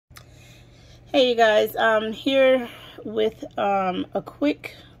Hey you guys, I'm here with a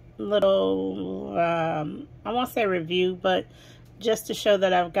quick little, I won't say review, but just to show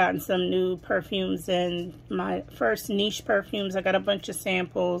that I've gotten some new perfumes and my first niche perfumes. I got a bunch of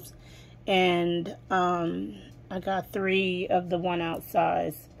samples and I got 3 of the 1 ounce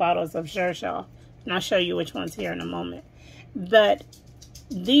size bottles of xerjoff, and I'll show you which ones here in a moment. But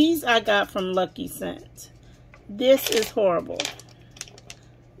these I got from Lucky Scent. This is horrible.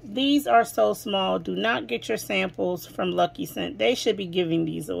 These are so small. Do not get your samples from Lucky Scent. They should be giving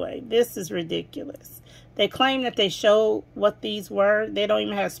these away. This is ridiculous. They claim that they showed what these were. They don't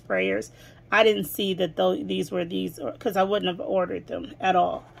even have sprayers. I didn't see that these were these, because I wouldn't have ordered them at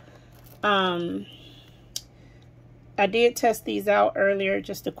all. I did test these out earlier.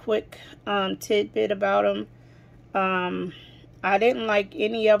 Just a quick tidbit about them. I didn't like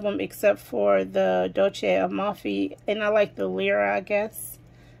any of them except for the Dolce Amalfi, and I like the Lira, I guess,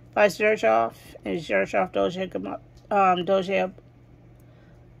 by xerjoff, and xerjoff Dolce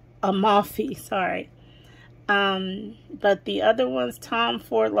Amalfi, sorry. But the other ones, Tom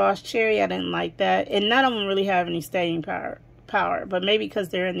Ford Lost Cherry, I didn't like that, and none of them really have any staying power, but maybe because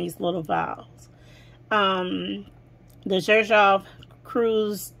they're in these little vials. The xerjoff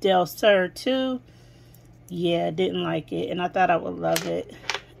Cruz del Sur 2, yeah, didn't like it, and I thought I would love it.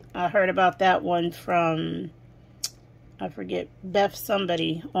 I heard about that one from, I forget, Beth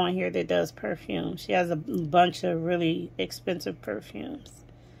somebody on here that does perfume. She has a bunch of really expensive perfumes.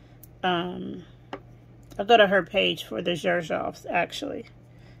 I'll go to her page for the xerjoffs, actually.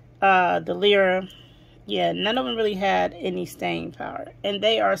 The Lira, yeah, none of them really had any staying power, and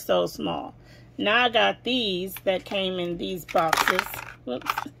they are so small. Now I got these that came in these boxes.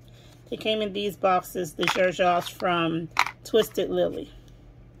 Whoops. They came in these boxes, the xerjoffs from Twisted Lily.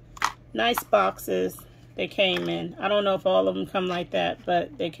 Nice boxes they came in. I don't know if all of them come like that,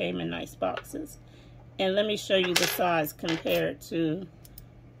 but they came in nice boxes. And let me show you the size compared to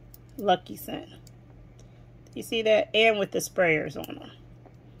Lucky Scent. You see that? And with the sprayers on them.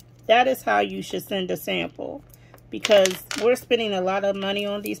 That is how you should send a sample, because we're spending a lot of money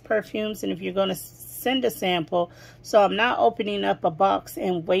on these perfumes, and if you're going to send a sample, so I'm not opening up a box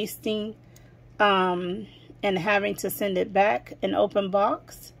and wasting and having to send it back, an open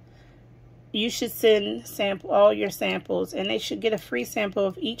box. You should send all your samples, and they should get a free sample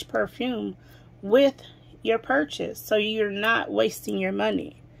of each perfume with your purchase, so you're not wasting your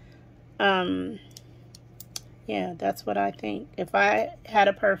money. Yeah, that's what I think. If I had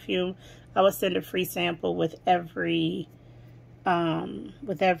a perfume, I would send a free sample with every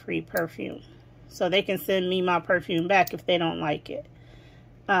perfume, so they can send me my perfume back if they don't like it.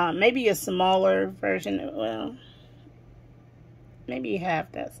 Maybe a smaller version. Well, maybe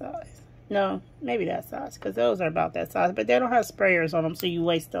half that size. No, maybe that size, because those are about that size, but they don't have sprayers on them, so you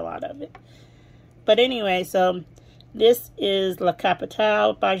waste a lot of it. But anyway, so this is La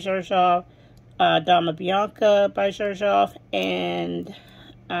Capitale by xerjoff, Dama Bianca by xerjoff, and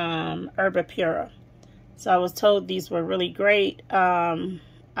Herba Pura. So I was told these were really great. I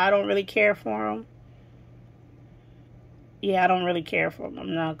don't really care for them. Yeah, I don't really care for them.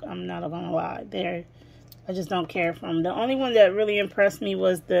 I'm not gonna lie. I just don't care for them. The only one that really impressed me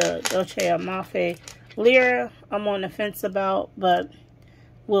was the Dolce Amalfi. Lira, I'm on the fence about, but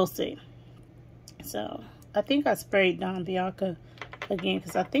we'll see. So I think I sprayed Dama Bianca again,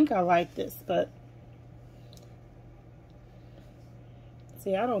 because I think I like this, but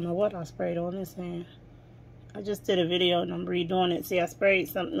see, I don't know what I sprayed on this hand. I just did a video and I'm redoing it. See, I sprayed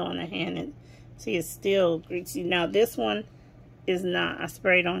something on the hand, and see, it's still greasy. Now this one is not. I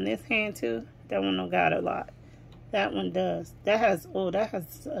sprayed on this hand too. That one don't got a lot. That one does. That has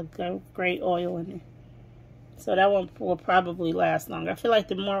a great oil in it. So that one will probably last longer. I feel like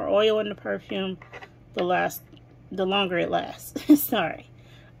the more oil in the perfume, the longer it lasts. Sorry.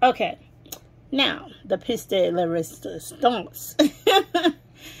 Okay. Now, the pièce de la résistance.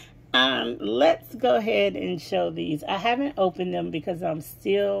 Let's go ahead and show these. I haven't opened them because I'm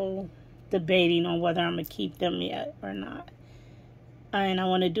still debating on whether I'm going to keep them yet or not. And I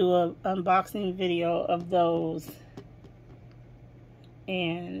want to do an unboxing video of those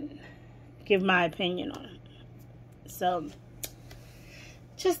and give my opinion on them. So,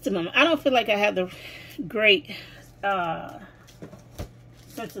 just a moment. I don't feel like I have the great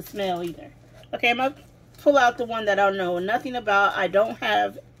sense of smell either. Okay, I'm going to pull out the one that I know nothing about. I don't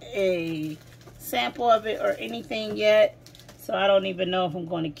have a sample of it or anything yet, so I don't even know if I'm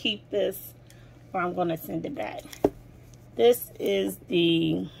going to keep this or I'm going to send it back. This is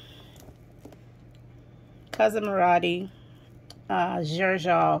the Casamarati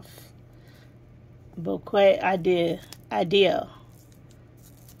xerjoff Bouquet Idea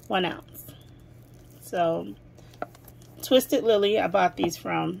 1 ounce. So, Twisted Lily, I bought these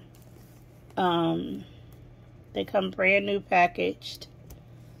from. They come brand new packaged,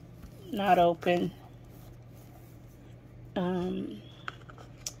 not open. I'm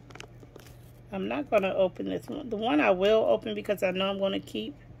not going to open this one. The one I will open because I know I'm going to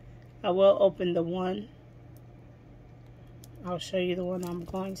keep. I will open the one. I'll show you the one I'm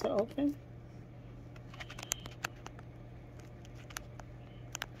going to open.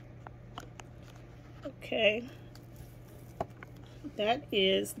 Okay. That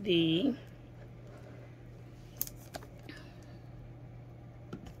is the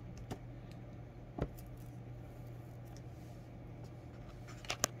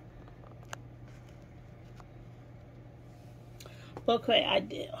bouquet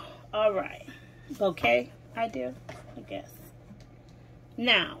ideal. All right. Bouquet ideal, I guess.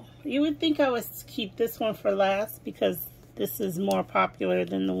 Now, you would think I would keep this one for last because this is more popular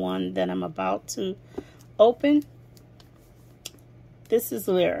than the one that I'm about to open. This is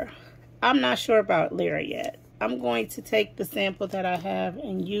Lyra. I'm not sure about Lyra yet. I'm going to take the sample that I have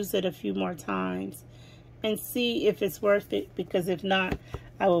and use it a few more times and see if it's worth it, because if not,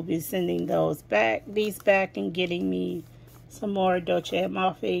 I will be sending these back and getting me some more Dolce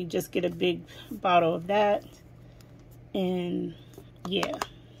Amalfi. Just get a big bottle of that. And yeah.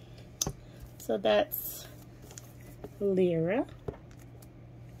 So that's Lyra.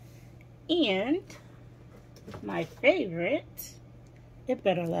 And my favorite, it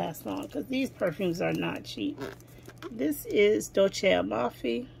better last long because these perfumes are not cheap. This is Dolce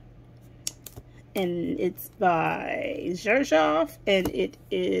Amalfi, and it's by xerjoff, and it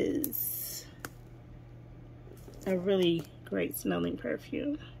is a really great smelling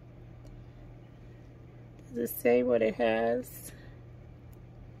perfume. Does it say what it has?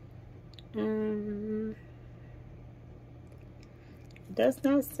 It does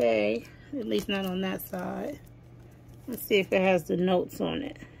not say, at least not on that side. Let's see if it has the notes on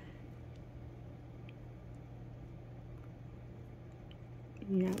it.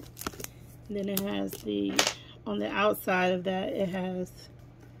 No. Then it has on the outside of that, it has,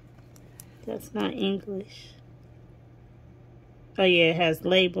 that's not English. Oh yeah, it has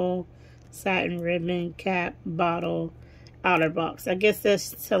label, satin ribbon, cap, bottle, outer box. I guess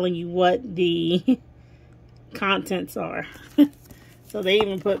that's telling you what the contents are. So they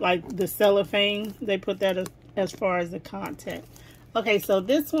even put like the cellophane, they put that as far as the content. Okay, so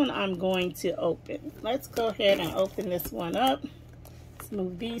this one I'm going to open. Let's go ahead and open this one up. Let's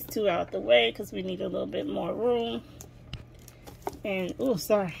move these two out the way because we need a little bit more room. And, oh,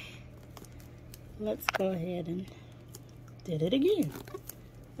 sorry. Let's go ahead and did it again.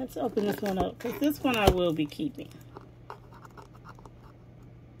 Let's open this one up because this one I will be keeping.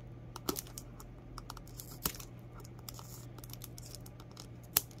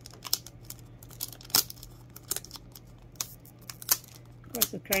 Of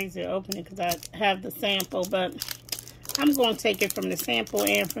course, it's crazy to open it because I have the sample, but I'm going to take it from the sample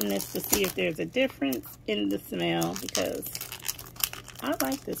and from this to see if there's a difference in the smell, because I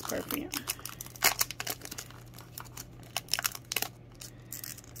like this perfume.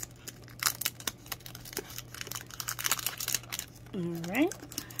 Alright.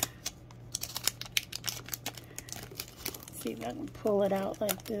 See if I can pull it out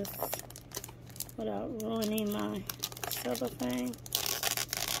like this without ruining my cellophane.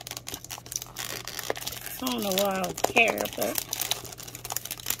 I don't know why I would care, but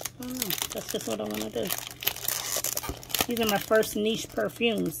I don't know. That's just what I want to do. These are my first niche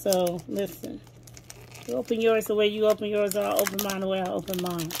perfumes, so listen. You open yours the way you open yours, or I'll open mine the way I open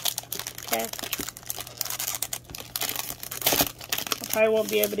mine. Okay? I probably won't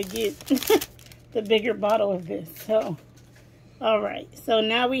be able to get the bigger bottle of this. So, alright. So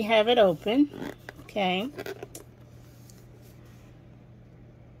now we have it open. Okay.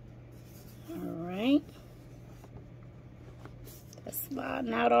 Alright.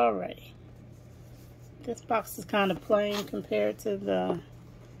 Sliding out already. This box is kind of plain compared to the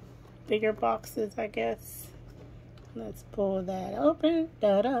bigger boxes, I guess. Let's pull that open.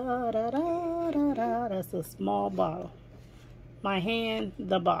 Da, da, da, da, da, da. That's a small bottle. My hand,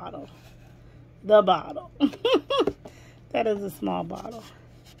 the bottle. The bottle. That is a small bottle.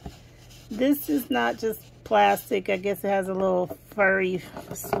 This is not just plastic. I guess it has a little furry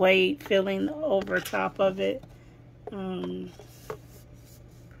suede feeling over top of it.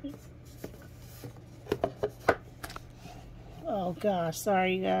 Oh gosh,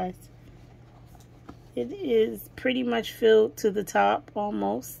 sorry you guys. It is pretty much filled to the top,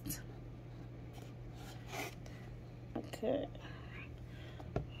 almost. Okay.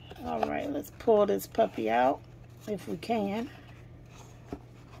 Alright, let's pull this puppy out, if we can.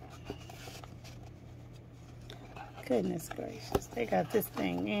 Goodness gracious. They got this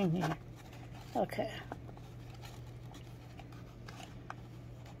thing in here. Okay.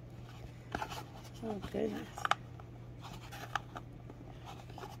 Oh, goodness.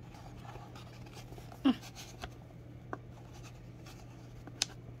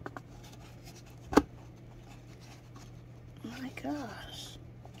 My gosh.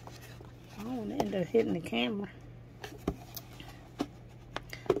 I don't want to end up hitting the camera.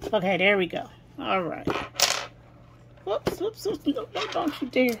 Okay, there we go. All right. Whoops, whoops, whoops. No, no, don't you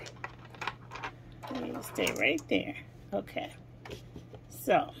dare. Stay right there. Okay.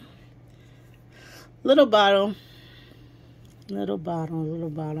 So, little bottle. Little bottle, little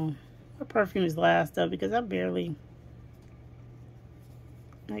bottle. My perfume is last up because I barely,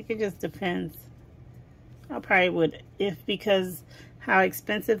 like, it just depends. I probably would, because how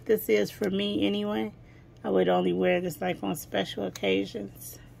expensive this is for me anyway, I would only wear this like on special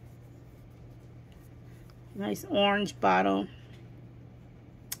occasions. Nice orange bottle.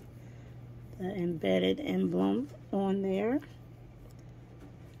 The embedded emblem on there.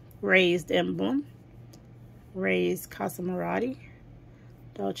 Raised emblem. Raised Casamarati.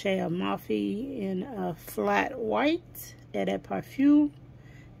 Dolce Amalfi in a flat white. Et de Parfum.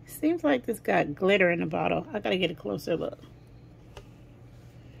 Seems like this got glitter in the bottle. I gotta get a closer look.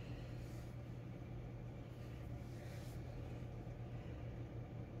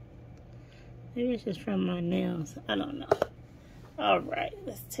 Maybe it's just from my nails. I don't know. Alright,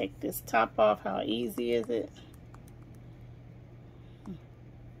 let's take this top off. How easy is it?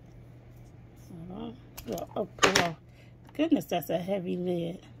 Oh, goodness, that's a heavy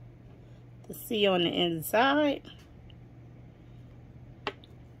lid. The C on the inside.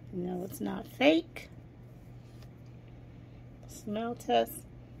 No, it's not fake. Smell test.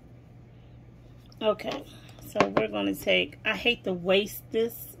 Okay, so we're going to take, I hate to waste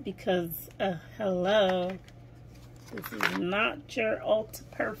this because, hello, this is not your Ulta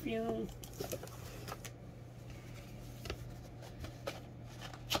perfume.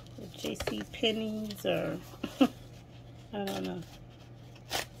 The JC Penney's or, I don't know.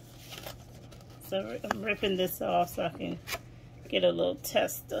 So I'm ripping this off so I can get a little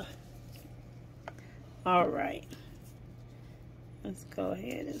tester. All right. Let's go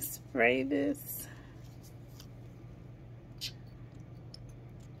ahead and spray this.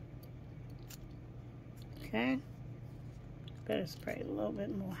 Okay. Better spray a little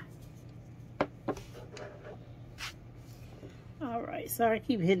bit more. All right. Sorry, I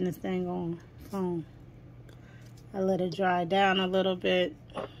keep hitting this thing on the phone. I let it dry down a little bit.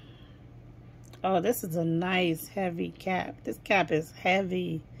 Oh, this is a nice heavy cap. This cap is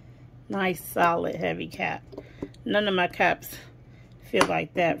heavy. Nice, solid, heavy cap. None of my caps feel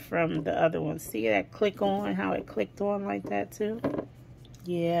like that from the other ones. See that click on, how it clicked on like that too?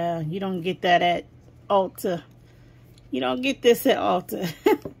 Yeah, you don't get that at Ulta. You don't get this at Ulta.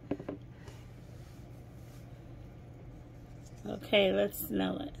 Okay, let's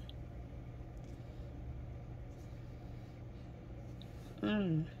smell it. I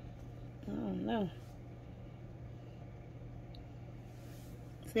don't know.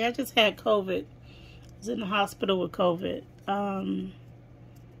 See, I just had COVID. I was in the hospital with COVID.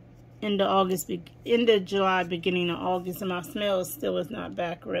 End of July, beginning of August, and my smell still is not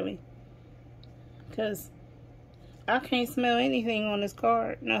back really. Because I can't smell anything on this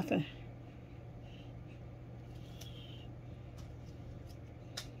card. Nothing.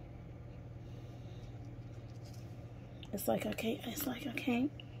 It's like I can't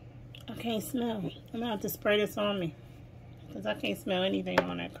smell. I'm gonna have to spray this on me because I can't smell anything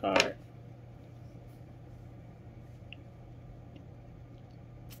on that card.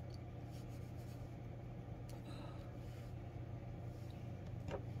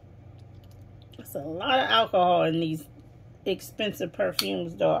 It's a lot of alcohol in these expensive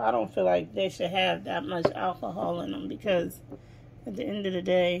perfumes, though. I don't feel like they should have that much alcohol in them because at the end of the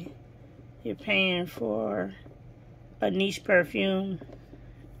day, you're paying for a niche perfume.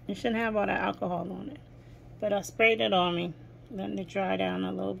 It shouldn't have all that alcohol on it. But I sprayed it on me, letting it dry down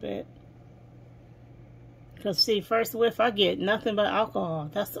a little bit. Because see, first whiff, I get nothing but alcohol.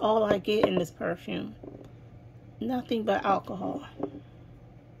 That's all I get in this perfume. Nothing but alcohol.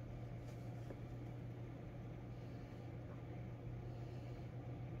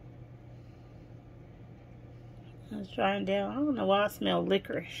 It's drying down. I don't know why I smell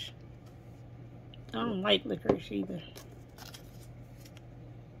licorice. I don't like licorice either.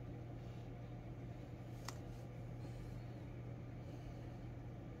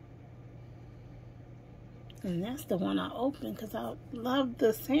 And that's the one I opened because I love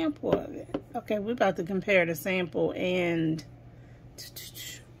the sample of it. Okay, we're about to compare the sample and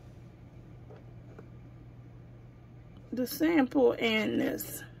the sample and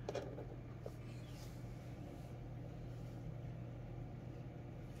this.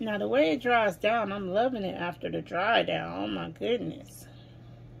 Now the way it dries down, I'm loving it after the dry down. Oh my goodness.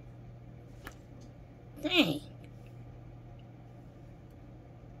 Dang.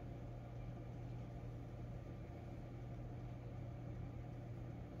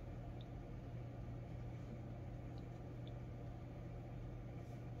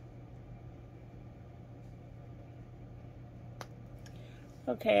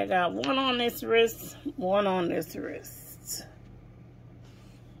 Okay, I got one on this wrist, one on this wrist.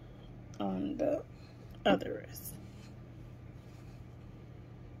 On the other wrist.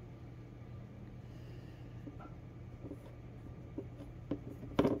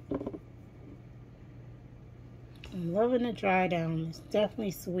 I'm loving the dry down. It's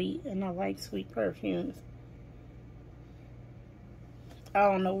definitely sweet, and I like sweet perfumes. I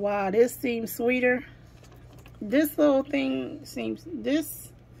don't know why this seems sweeter. This little thing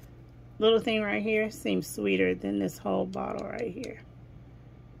right here seems sweeter than this whole bottle right here.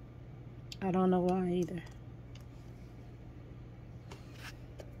 I don't know why either.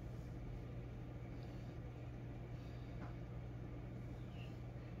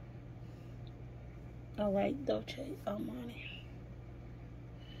 I like dolce,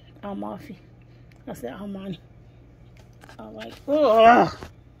 amalfi. I said Armani. I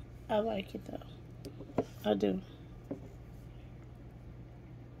like it though. I do.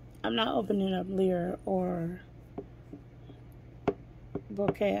 I'm not opening up Lyra or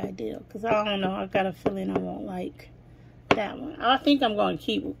Bouquet Ideal because I don't know. I got a feeling I won't like that one. I think I'm going to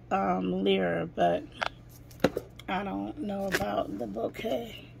keep Lyra, but I don't know about the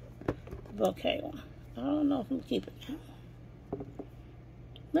Bouquet one. I don't know if I'm keeping that one.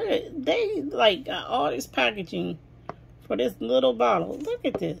 Look at, they like got all this packaging for this little bottle. Look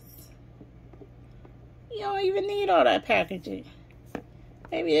at this. You don't even need all that packaging.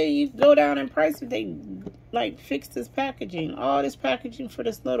 Maybe you go down in price if they like fix this packaging. All this packaging for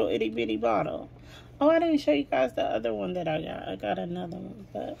this little itty bitty bottle. Oh, I didn't show you guys the other one that I got. I got another one,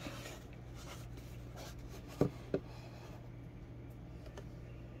 but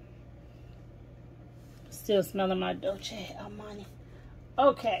still smelling my Dolce Armani.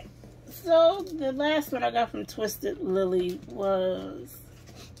 Okay, so the last one I got from Twisted Lily was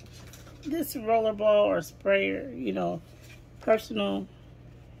this rollerball or sprayer, you know, personal.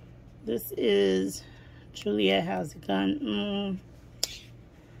 This is Juliet Has a Gun.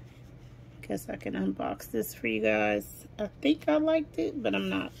 Guess I can unbox this for you guys. I think I liked it, but I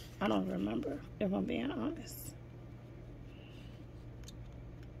don't remember, if I'm being honest.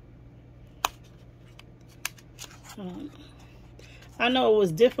 I know it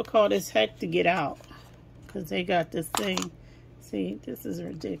was difficult as heck to get out because they got this thing. See, this is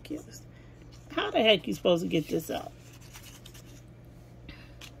ridiculous. How the heck you supposed to get this out?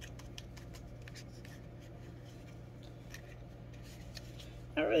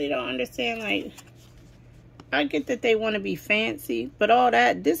 I really don't understand. Like, I get that they want to be fancy, but all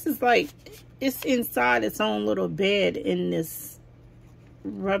that, this is like, it's inside its own little bed in this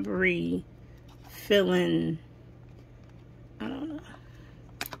rubbery filling. I don't know.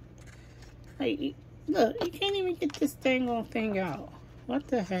 Like, look, you can't even get this thing out. What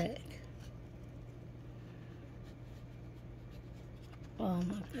the heck? Oh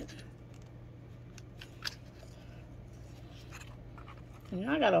my goodness. I mean,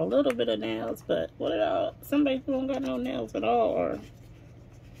 I got a little bit of nails, but what about somebody who don't got no nails at all? Or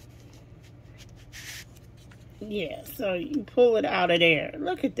yeah, so you pull it out of there.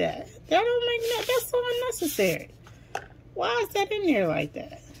 Look at that. That don't make that. That's so unnecessary. Why is that in there like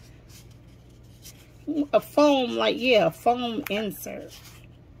that? A foam, like, yeah, a foam insert.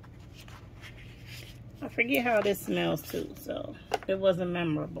 I forget how this smells too, so it wasn't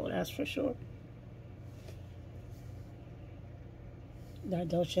memorable, that's for sure. That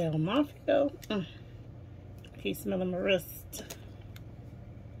Dolce Amalfi though. I keep smelling my wrist.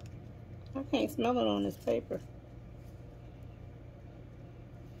 I can't smell it on this paper.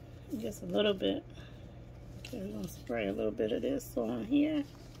 Just a little bit. Okay, we're gonna spray a little bit of this on here.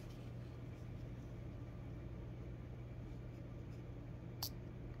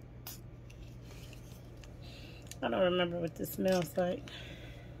 I don't remember what this smells like.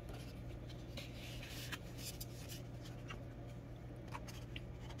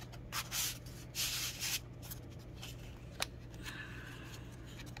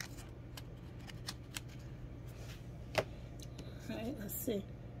 All right, let's see.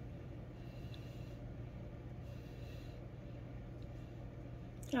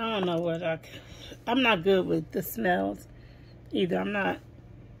 I don't know what I'm not good with the smells either. I'm not,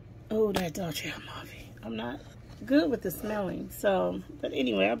 oh, that Dolce Amalfi. I'm not good with the smelling. So, but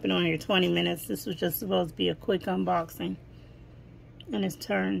anyway, I've been on here 20 minutes. This was just supposed to be a quick unboxing, and it's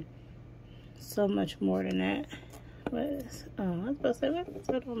turned so much more than that. What is, oh, I was supposed to say, what is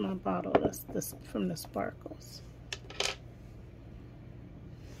that on my bottle? That's this from the sparkles.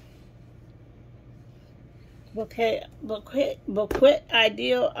 Bouquet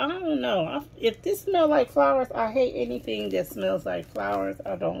ideal. I don't know. If this smells like flowers, I hate anything that smells like flowers.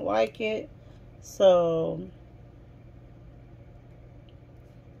 I don't like it. So,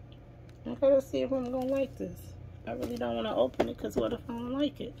 okay, let's see if I'm going to like this. I really don't want to open it because what if I don't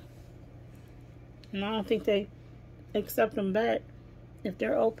like it? And I don't think they accept them back if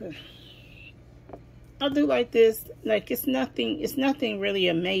they're open. I do like this. Like, it's nothing really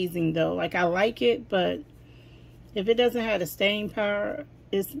amazing though. Like, I like it, but if it doesn't have the staying power,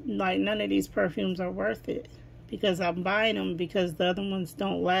 it's like none of these perfumes are worth it. Because I'm buying them because the other ones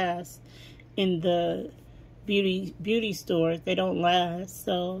don't last in the beauty stores. They don't last.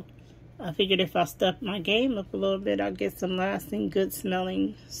 So I figured if I step my game up a little bit, I'll get some lasting, good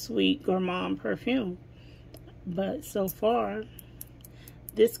smelling, sweet gourmand perfume. But so far,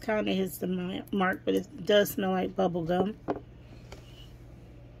 this kind of hits the mark, but it does smell like bubble gum.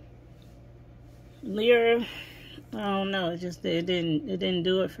 Lyra, I don't know, it didn't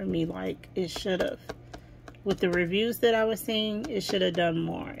do it for me like it should have. With the reviews that I was seeing, it should have done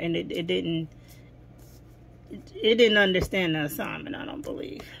more, and it didn't understand the assignment, I don't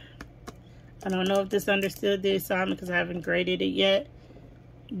believe. I don't know if this understood the assignment because I haven't graded it yet.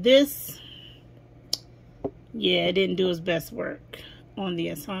 This, yeah, it didn't do its best work on the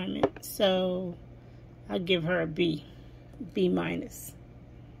assignment, so I'll give her a B minus,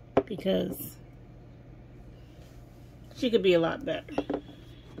 because she could be a lot better.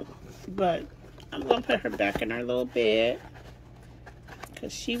 But I'm gonna put her back in her little bed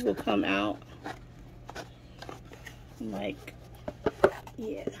because she will come out like,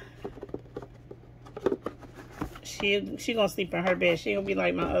 yeah, she gonna sleep in her bed. She gonna be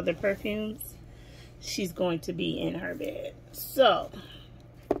like my other perfumes. She's going to be in her bed. So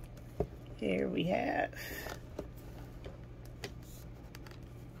here we have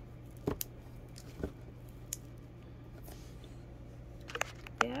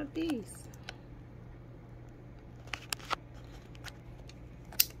these.